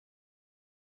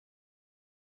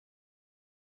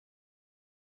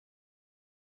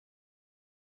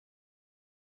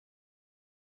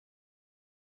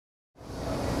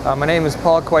My name is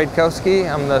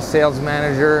Kwaitkowski. I'm the sales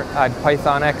manager at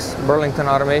PythonX Burlington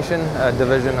Automation, a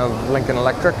division of Lincoln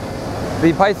Electric.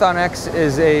 The PythonX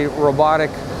is a robotic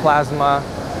plasma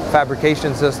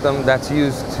fabrication system that's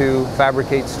used to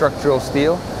fabricate structural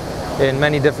steel in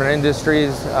many different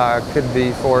industries. Could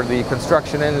be for the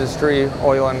construction industry,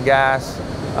 oil and gas,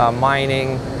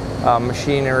 mining,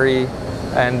 machinery,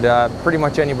 and pretty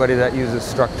much anybody that uses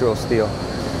structural steel.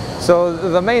 So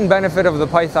the main benefit of the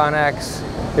PythonX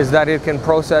is that it can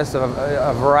process a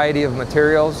variety of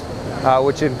materials,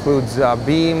 which includes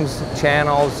beams,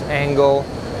 channels, angle,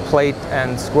 plate,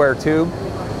 and square tube.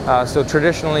 So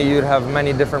traditionally you'd have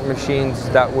many different machines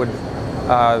that would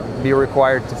be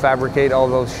required to fabricate all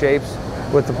those shapes.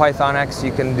 With the PythonX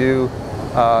you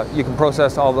can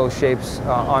process all those shapes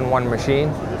on one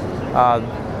machine.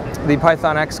 The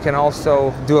PythonX can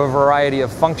also do a variety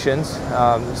of functions,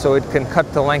 so it can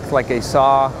cut to length like a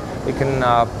saw, it can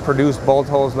produce bolt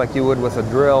holes like you would with a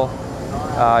drill,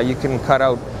 you can cut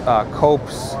out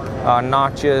copes,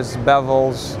 notches,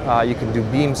 bevels, you can do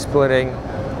beam splitting,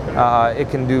 it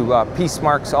can do piece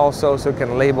marks also, so it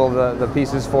can label the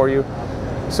pieces for you.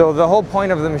 So the whole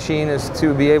point of the machine is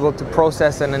to be able to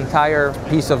process an entire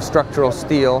piece of structural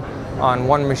steel on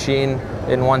one machine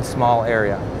in one small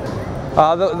area.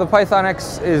 The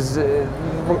PythonX is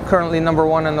currently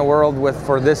 #1 in the world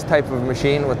for this type of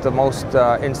machine, with the most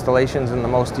installations and the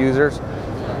most users.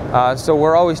 So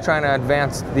we're always trying to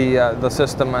advance the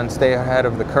system and stay ahead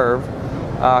of the curve.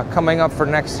 Coming up for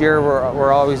next year,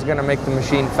 we're always going to make the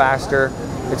machine faster.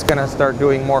 It's going to start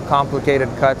doing more complicated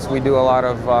cuts. We do a lot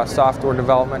of software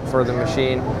development for the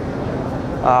machine.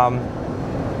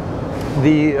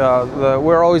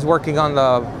 We're always working on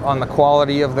the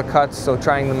quality of the cuts, so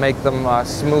trying to make them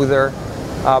smoother.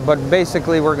 But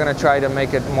basically, we're going to try to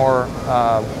make it more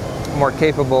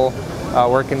capable,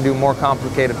 where it can do more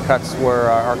complicated cuts where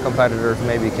our competitors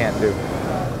maybe can't do.